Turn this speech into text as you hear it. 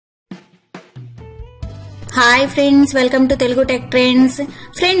Hi friends, welcome to Telugu tech trends.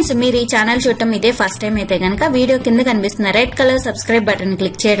 Friends, మీరు ఈ channel చూడటం ఇదే ఫస్ట్ టైం అయితే గనక వీడియో కింద కనిపిస్తున్న red colour subscribe button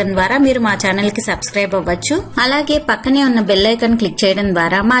click చేయడం ద్వారా మీరు మా ఛానల్ కి సబ్స్క్రైబ్ అవ్వచ్చు. అలాగే పక్కనే ఉన్న బెల్ ఐకాన్ క్లిక్ చేయడం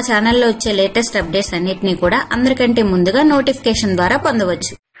ద్వారా మా ఛానల్లో వచ్చే లేటెస్ట్ అప్డేట్స్ అన్నిటినీ కూడా అందరికంటే ముందుగా నోటిఫికేషన్ ద్వారా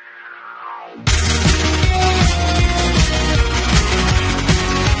పొందవచ్చు.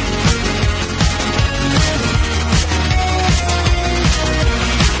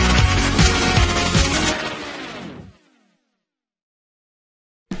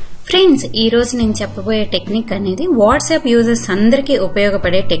 ఫ్రెండ్స్, ఈ రోజు నేను చెప్పబోయే టెక్నిక్ అనేది వాట్సాప్ యూజర్స్ అందరికీ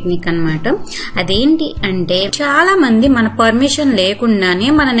ఉపయోగపడే టెక్నిక్ అన్నమాట. అదేంటి అంటే, చాలా మంది మన పర్మిషన్ లేకుండానే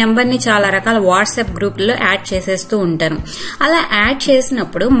మన నెంబర్ ని చాలా రకాల వాట్సాప్ గ్రూపుల్లో యాడ్ చేసేస్తూ ఉంటారు. అలా యాడ్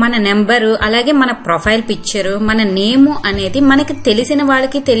చేసినప్పుడు మన నెంబరు, అలాగే మన ప్రొఫైల్ పిక్చరు, మన నేము అనేది మనకి తెలిసిన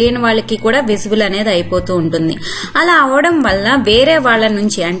వాళ్ళకి తెలియని వాళ్ళకి కూడా విజిబుల్ అనేది అయిపోతూ ఉంటుంది. అలా అవడం వల్ల వేరే వాళ్ళ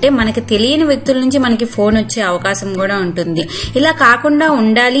నుంచి, అంటే మనకి తెలియని వ్యక్తుల నుంచి మనకి ఫోన్ వచ్చే అవకాశం కూడా ఉంటుంది. ఇలా కాకుండా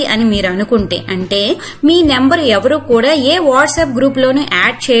ఉండాలి అని మీరు అనుకుంటే, అంటే మీ నెంబర్ ఎవరు కూడా ఏ వాట్సాప్ గ్రూప్ లోనూ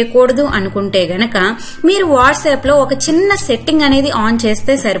యాడ్ చేయకూడదు అనుకుంటే గనక మీరు వాట్సాప్ లో ఒక చిన్న సెట్టింగ్ అనేది ఆన్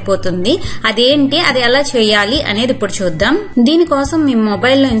చేస్తే సరిపోతుంది. అదేంటి, అది ఎలా చేయాలి అనేది ఇప్పుడు చూద్దాం. దీనికోసం మీ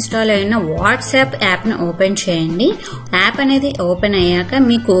మొబైల్లో ఇన్స్టాల్ అయిన వాట్సాప్ యాప్ ను ఓపెన్ చేయండి. యాప్ అనేది ఓపెన్ అయ్యాక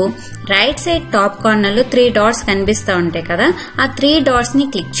మీకు రైట్ సైడ్ టాప్ కార్నర్ లో 3 డాట్స్ కనిపిస్తూ ఉంటాయి కదా, ఆ 3 డాట్స్ ని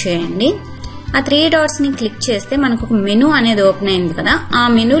క్లిక్ చేయండి. ఆ 3 డాట్స్ ని క్లిక్ చేస్తే మనకు ఒక మెనూ అనేది ఓపెన్ అయింది కదా, ఆ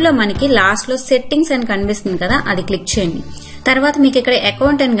మెనూలో మనకి లాస్ట్ లో సెట్టింగ్స్ అని కనిపిస్తుంది కదా, అది క్లిక్ చేయండి. తర్వాత మీకు ఇక్కడ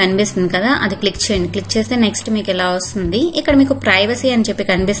అకౌంట్ అని కనిపిస్తుంది కదా, అది క్లిక్ చేయండి. క్లిక్ చేస్తే నెక్స్ట్ మీకు ఎలా వస్తుంది, ఇక్కడ మీకు ప్రైవసీ అని చెప్పి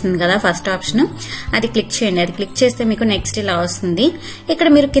కనిపిస్తుంది కదా ఫస్ట్ ఆప్షన్, అది క్లిక్ చేయండి. అది క్లిక్ చేస్తే మీకు నెక్స్ట్ ఇలా వస్తుంది. ఇక్కడ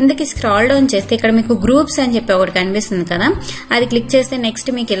మీరు కిందకి స్క్రాల్ డౌన్ చేస్తే ఇక్కడ మీకు గ్రూప్స్ అని చెప్పి ఒకటి కనిపిస్తుంది కదా, అది క్లిక్ చేస్తే నెక్స్ట్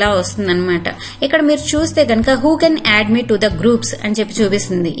మీకు ఇలా వస్తుంది అనమాట. ఇక్కడ మీరు చూస్తే కనుక who can add me to the groups అని చెప్పి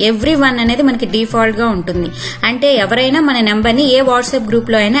చూపిస్తుంది. ఎవ్రీ వన్ అనేది మనకి డిఫాల్ట్ గా ఉంటుంది. అంటే ఎవరైనా మన నెంబర్ ని ఏ వాట్సాప్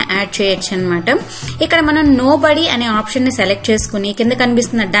గ్రూప్ లో అయినా యాడ్ చేయొచ్చు అనమాట. ఇక్కడ మనం నో బడీ అనే ఆప్షన్ ని సెలెక్ట్ చేసుకుని కింద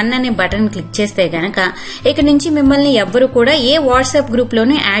కనిపిస్తున్న డన్ అనే బటన్ క్లిక్ చేస్తే గనక ఇక్కడ నుంచి మిమ్మల్ని ఎవ్వరు కూడా ఏ వాట్సాప్ గ్రూప్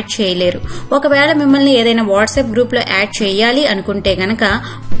లోనూ యాడ్ చేయలేరు. ఒకవేళ మిమ్మల్ని ఏదైనా వాట్సాప్ గ్రూప్ లో యాడ్ చేయాలి అనుకుంటే గనక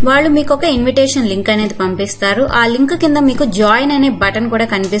వాళ్ళు మీకు ఒక ఇన్విటేషన్ లింక్ అనేది పంపిస్తారు. ఆ లింక్ కింద మీకు జాయిన్ అనే బటన్ కూడా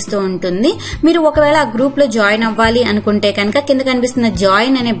కనిపిస్తూ ఉంటుంది. మీరు ఒకవేళ ఆ గ్రూప్ లో జాయిన్ అవ్వాలి అనుకుంటే కనుక కింద కనిపిస్తున్న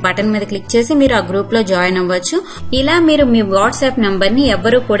జాయిన్ అనే బటన్ మీద క్లిక్ చేసి మీరు ఆ గ్రూప్ లో జాయిన్ అవ్వచ్చు. ఇలా మీరు మీ వాట్సాప్ నంబర్ ని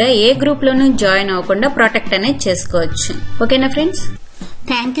ఎవ్వరు కూడా ఏ గ్రూప్ లోనూ జాయిన్ అవ్వకుండా ప్రొటెక్ట్ అనేది చేసుకోవచ్చు. ఓకేనా ఫ్రెండ్స్?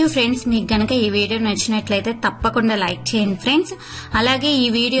 Thank you friends. మీకు గనక ఈ వీడియో నచ్చినట్లయితే తప్పకుండా లైక్ చేయండి ఫ్రెండ్స్. అలాగే ఈ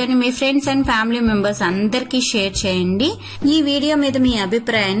వీడియోని మీ ఫ్రెండ్స్ అండ్ ఫ్యామిలీ మెంబర్స్ అందరికీ షేర్ చేయండి. ఈ వీడియో మీద మీ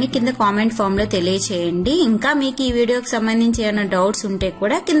అభిప్రాయాన్ని కింద కామెంట్ ఫామ్ లో తెలియచేయండి. ఇంకా మీకు ఈ వీడియోకి సంబంధించి ఏమైనా డౌట్స్ ఉంటే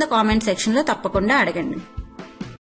కూడా కింద కామెంట్ సెక్షన్ లో తప్పకుండా అడగండి.